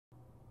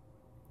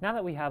Now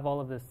that we have all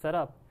of this set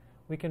up,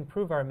 we can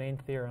prove our main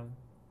theorem,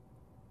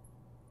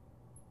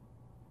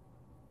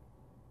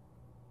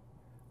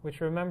 which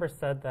remember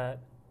said that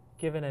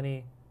given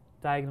any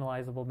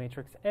diagonalizable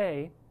matrix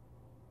A,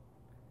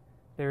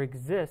 there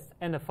exists,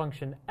 and a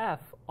function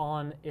f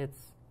on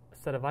its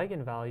set of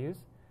eigenvalues,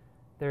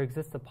 there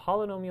exists a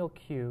polynomial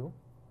q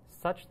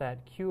such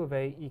that q of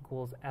A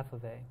equals f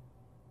of A.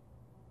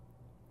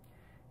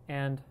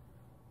 And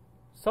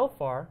so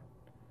far,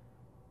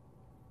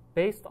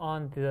 based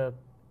on the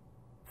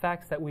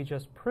facts that we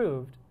just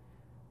proved,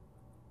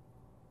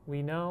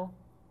 we know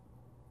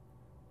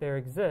there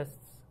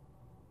exists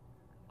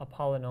a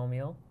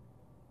polynomial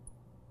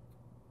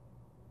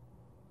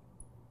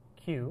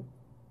q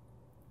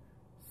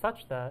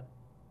such that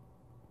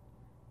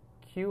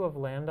q of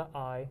lambda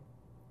I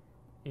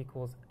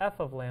equals f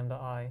of lambda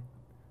I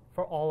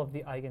for all of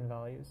the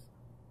eigenvalues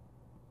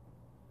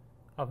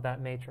of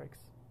that matrix.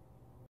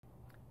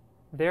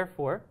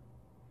 Therefore,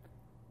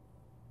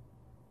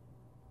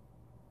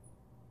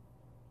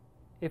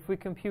 if we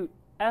compute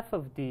f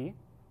of d,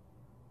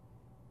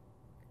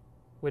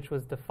 which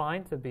was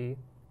defined to be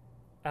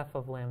f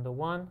of lambda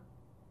 1,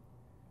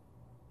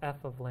 f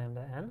of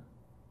lambda n,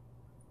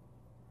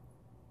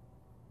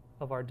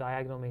 of our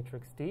diagonal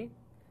matrix D,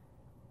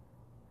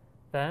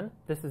 then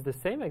this is the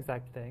same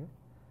exact thing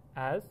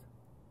as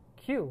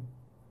q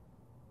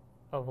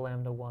of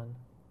lambda 1,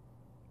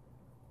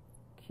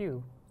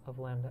 q of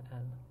lambda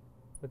n,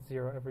 with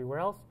 0 everywhere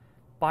else.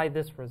 By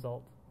this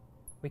result,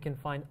 we can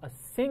find a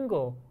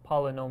single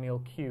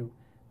polynomial q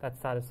that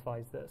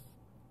satisfies this.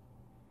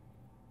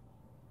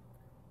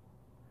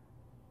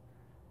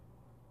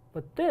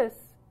 But this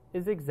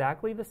is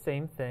exactly the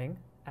same thing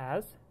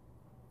as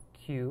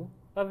q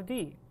of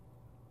d.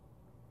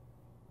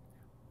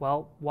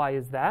 Well, why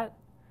is that?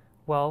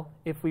 Well,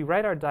 if we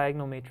write our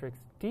diagonal matrix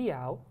D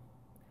out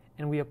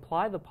and we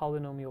apply the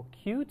polynomial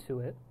q to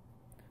it,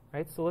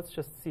 right? So let's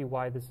just see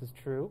why this is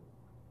true.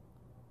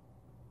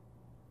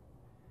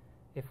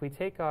 If we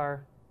take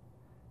our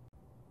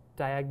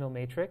diagonal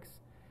matrix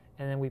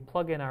and then we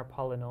plug in our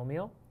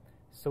polynomial,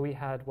 so we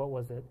had, what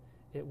was it?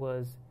 It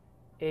was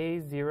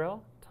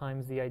A0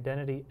 times the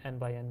identity n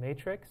by n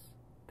matrix.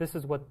 This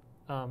is what,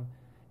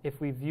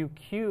 if we view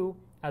q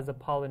as a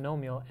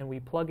polynomial and we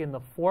plug in the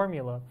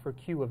formula for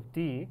q of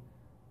d,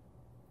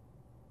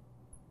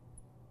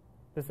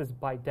 this is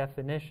by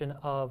definition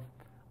of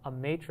a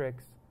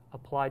matrix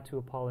applied to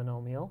a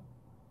polynomial.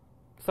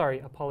 Sorry,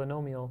 a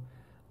polynomial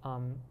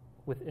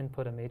with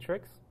input a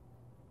matrix,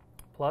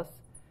 plus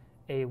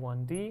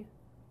a1d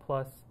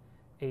plus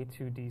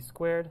a2d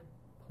squared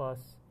plus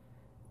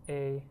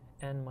a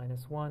n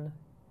minus 1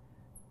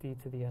 d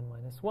to the n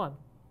minus 1.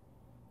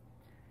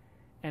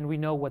 And we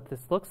know what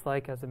this looks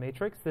like as a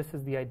matrix. This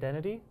is the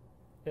identity.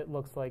 It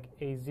looks like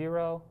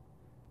A0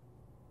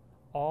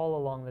 all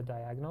along the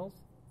diagonals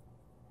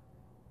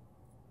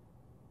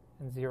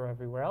and 0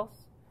 everywhere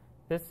else.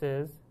 This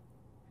is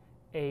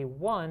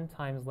A1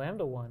 times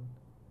lambda 1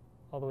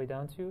 all the way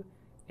down to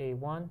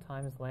A1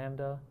 times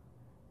lambda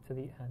to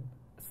the n,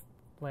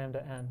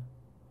 lambda n.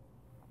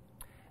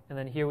 And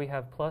then here we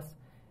have plus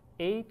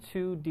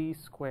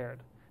A2d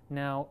squared.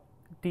 Now,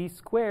 d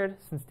squared,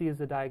 since d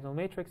is a diagonal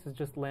matrix, is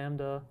just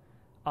lambda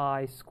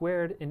I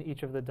squared in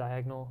each of the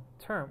diagonal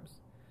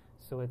terms.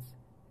 So it's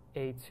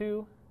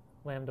a2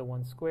 lambda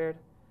 1 squared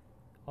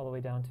all the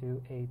way down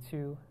to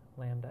a2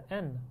 lambda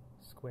n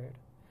squared.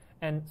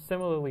 And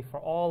similarly for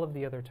all of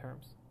the other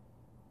terms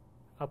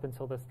up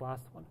until this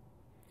last one.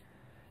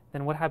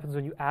 Then what happens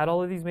when you add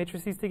all of these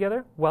matrices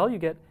together? Well, you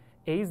get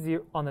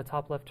a0 on the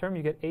top left term,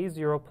 you get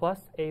a0 plus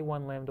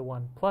a1 lambda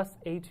 1 plus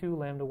a2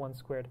 lambda 1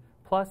 squared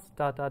plus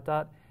dot dot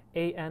dot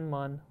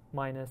an1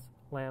 minus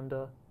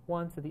lambda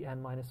 1 to the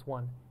n minus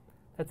 1.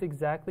 That's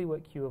exactly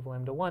what q of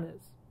lambda 1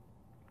 is.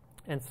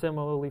 And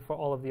similarly for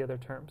all of the other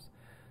terms.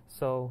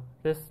 So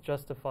this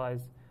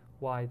justifies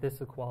why this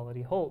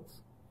equality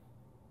holds.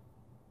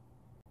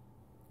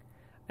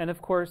 And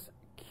of course,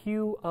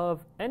 q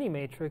of any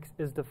matrix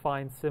is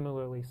defined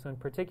similarly. So in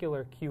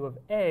particular, q of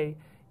A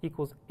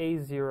equals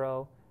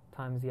A0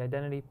 times the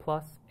identity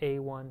plus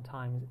A1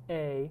 times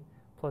A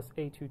plus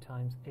A2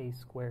 times A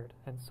squared,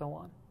 and so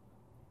on.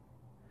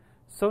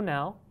 So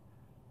now,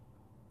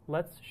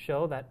 let's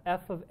show that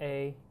f of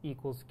A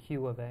equals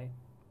q of A.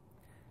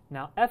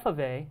 Now, f of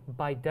A,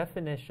 by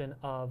definition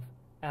of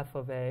f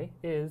of A,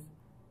 is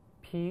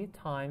p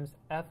times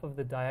f of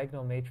the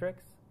diagonal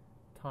matrix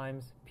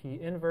times p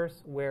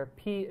inverse, where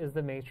p is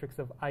the matrix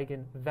of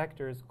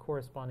eigenvectors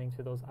corresponding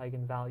to those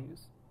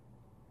eigenvalues,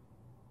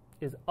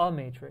 is a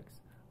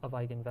matrix of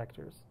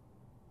eigenvectors.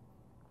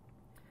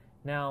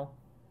 Now,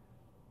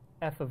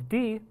 f of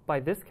d, by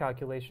this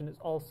calculation, is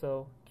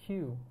also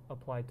q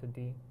applied to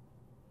d.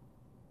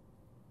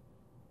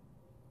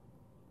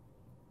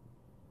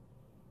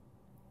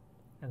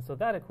 And so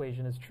that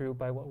equation is true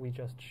by what we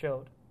just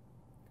showed.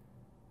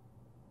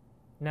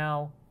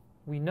 Now,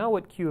 we know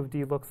what q of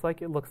d looks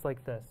like. It looks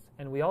like this.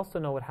 And we also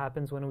know what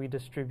happens when we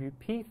distribute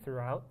p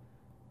throughout.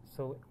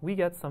 So we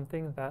get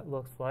something that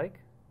looks like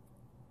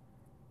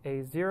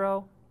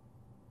a0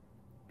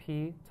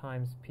 P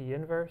times P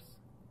inverse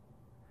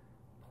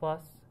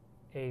plus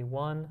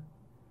A1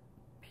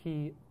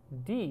 P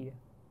d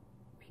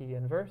P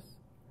inverse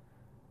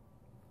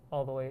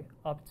all the way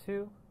up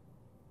to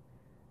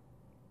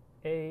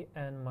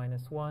an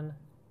minus 1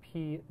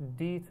 P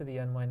d to the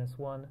n minus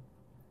 1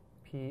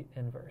 P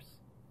inverse.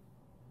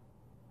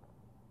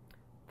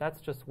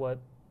 That's just what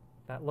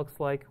that looks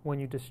like when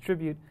you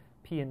distribute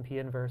P and P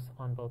inverse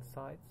on both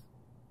sides.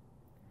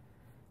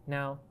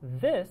 Now,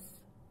 this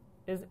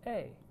is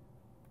A.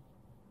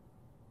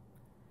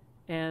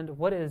 And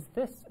what is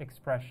this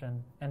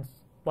expression? And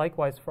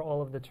likewise for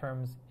all of the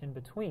terms in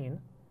between.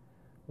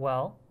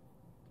 Well,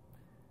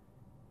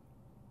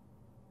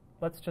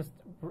 let's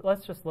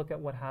just look at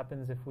what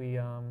happens if we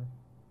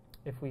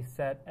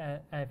set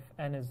if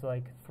n is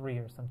like 3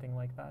 or something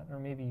like that, or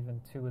maybe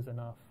even 2 is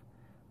enough.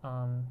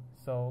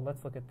 So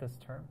let's look at this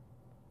term.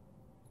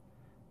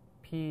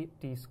 P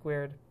d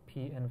squared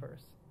P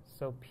inverse.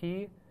 So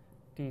P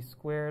d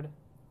squared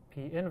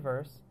P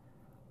inverse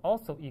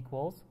also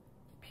equals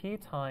P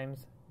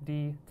times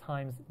D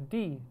times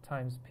D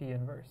times P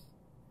inverse.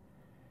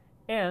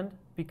 And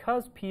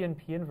because P and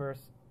P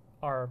inverse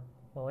are,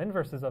 well,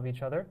 inverses of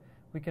each other,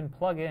 we can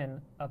plug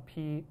in a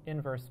P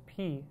inverse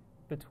P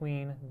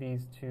between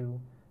these two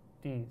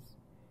D's.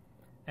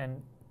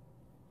 And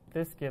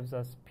this gives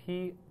us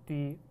P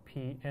d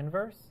P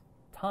inverse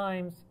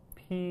times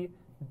P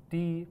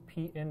d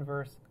P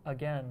inverse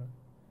again.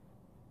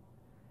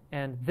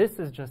 And this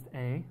is just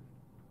A,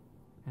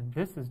 and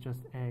this is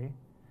just A,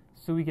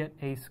 so we get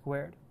A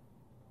squared.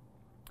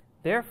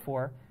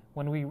 Therefore,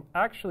 when we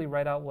actually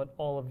write out what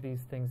all of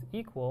these things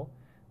equal,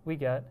 we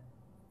get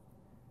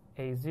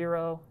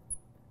A0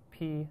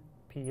 P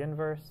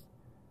inverse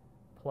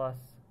plus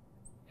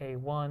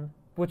A1,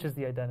 which is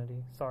the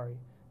identity, sorry.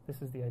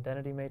 This is the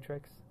identity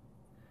matrix.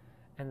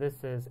 And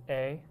this is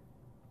A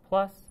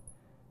plus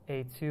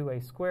A2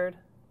 A squared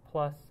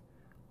plus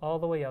all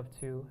the way up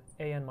to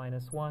an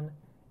minus 1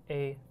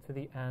 A to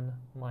the n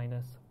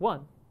minus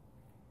 1.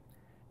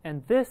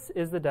 And this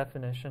is the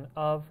definition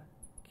of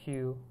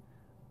Q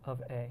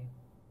of A.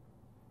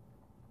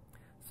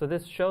 So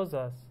this shows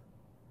us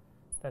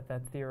that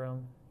that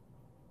theorem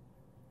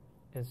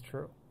is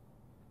true.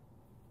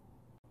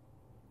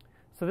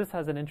 So this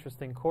has an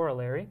interesting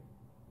corollary.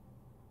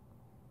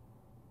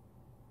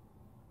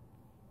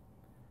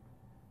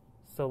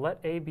 So let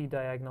A be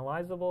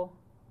diagonalizable.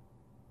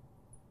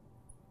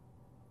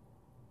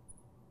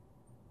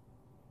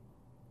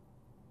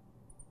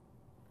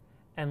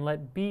 And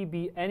let B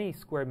be any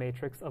square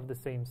matrix of the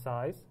same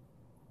size.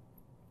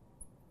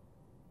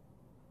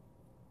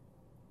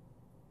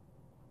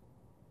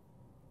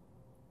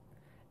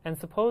 And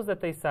suppose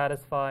that they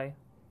satisfy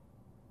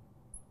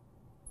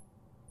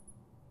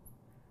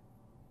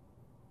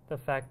the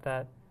fact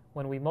that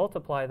when we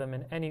multiply them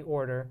in any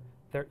order,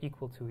 they're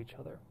equal to each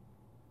other.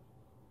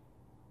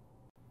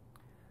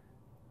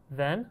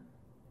 Then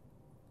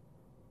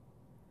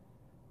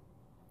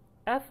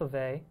f of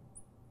A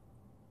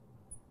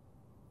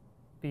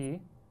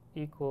B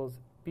equals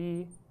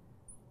B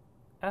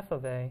f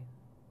of A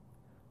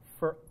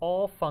for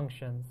all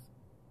functions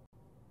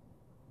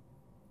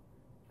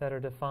that are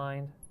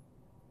defined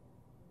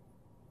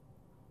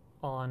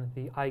on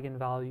the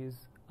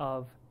eigenvalues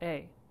of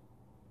A.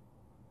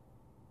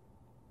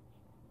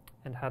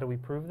 And how do we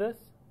prove this?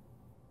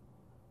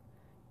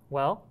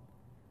 Well,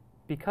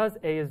 because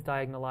A is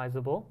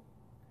diagonalizable,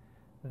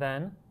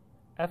 then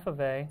f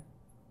of A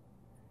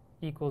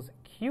equals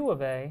Q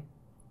of A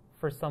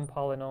for some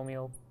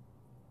polynomial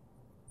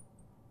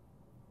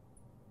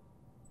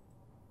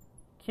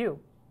Q.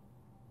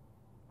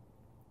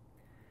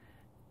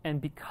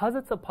 And because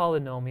it's a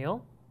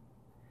polynomial,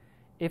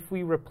 if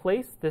we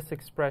replace this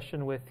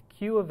expression with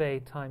Q of A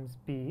times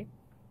B,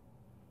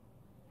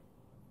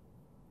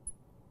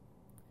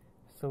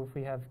 so if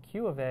we have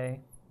Q of A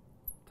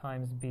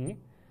times B,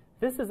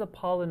 this is a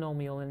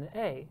polynomial in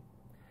A.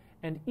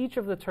 And each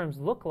of the terms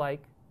look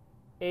like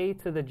A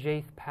to the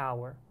jth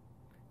power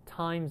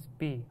times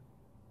B.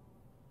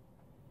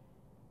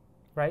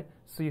 Right?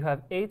 So you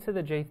have A to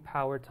the jth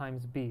power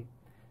times B.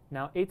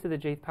 Now, A to the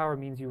jth power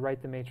means you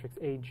write the matrix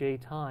A j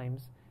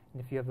times.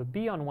 And if you have a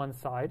B on one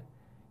side,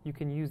 you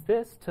can use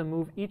this to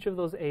move each of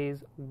those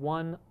A's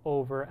 1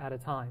 over at a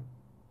time.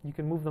 You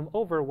can move them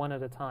over 1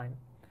 at a time.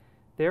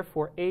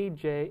 Therefore, A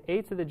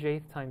to the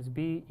jth times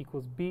B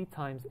equals B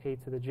times A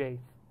to the jth.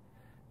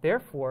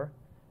 Therefore,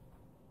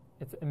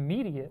 it's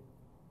immediate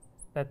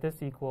that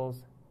this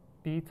equals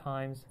B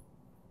times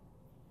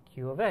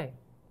Q of A.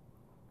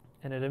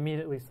 And it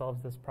immediately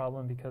solves this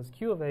problem because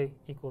Q of A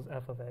equals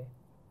F of A.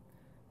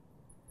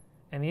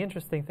 And the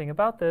interesting thing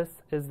about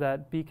this is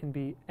that B can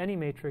be any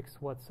matrix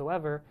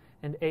whatsoever,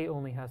 and A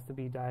only has to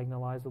be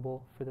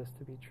diagonalizable for this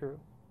to be true.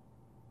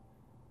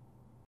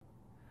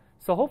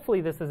 So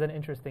hopefully this is an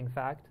interesting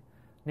fact,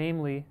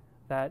 namely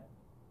that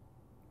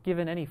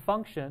given any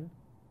function,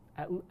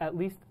 at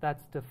least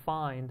that's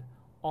defined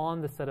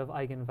on the set of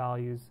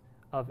eigenvalues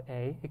of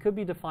A. It could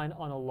be defined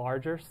on a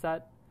larger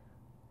set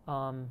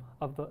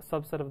of the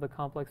subset of the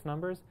complex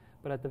numbers,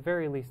 but at the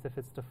very least if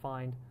it's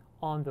defined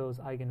on those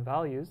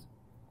eigenvalues,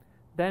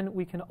 then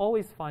we can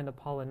always find a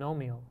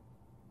polynomial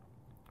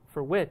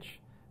for which,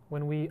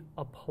 when we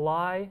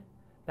apply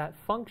that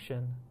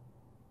function,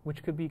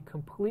 which could be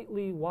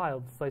completely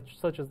wild,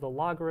 such as the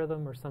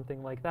logarithm or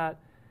something like that,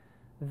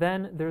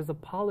 then there's a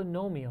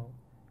polynomial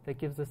that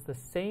gives us the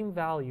same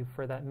value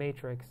for that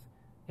matrix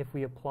if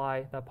we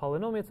apply that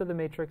polynomial to the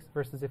matrix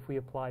versus if we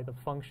apply the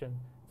function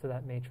to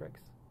that matrix.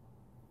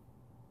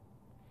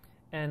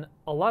 And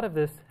a lot of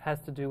this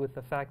has to do with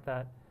the fact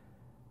that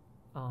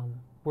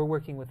we're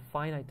working with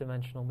finite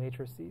dimensional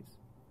matrices.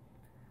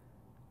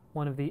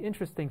 One of the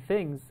interesting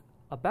things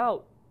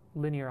about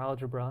linear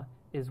algebra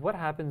is what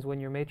happens when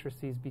your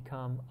matrices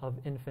become of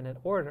infinite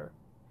order.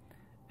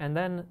 And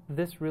then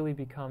this really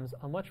becomes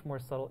a much more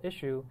subtle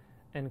issue,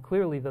 and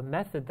clearly the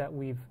method that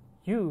we've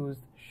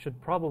used should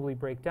probably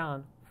break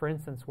down. For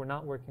instance, we're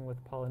not working with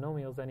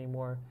polynomials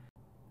anymore.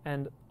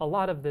 And a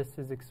lot of this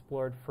is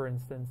explored, for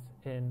instance,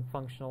 in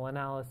functional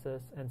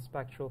analysis and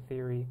spectral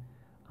theory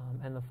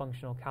and the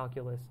functional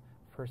calculus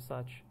for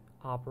such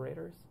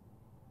operators.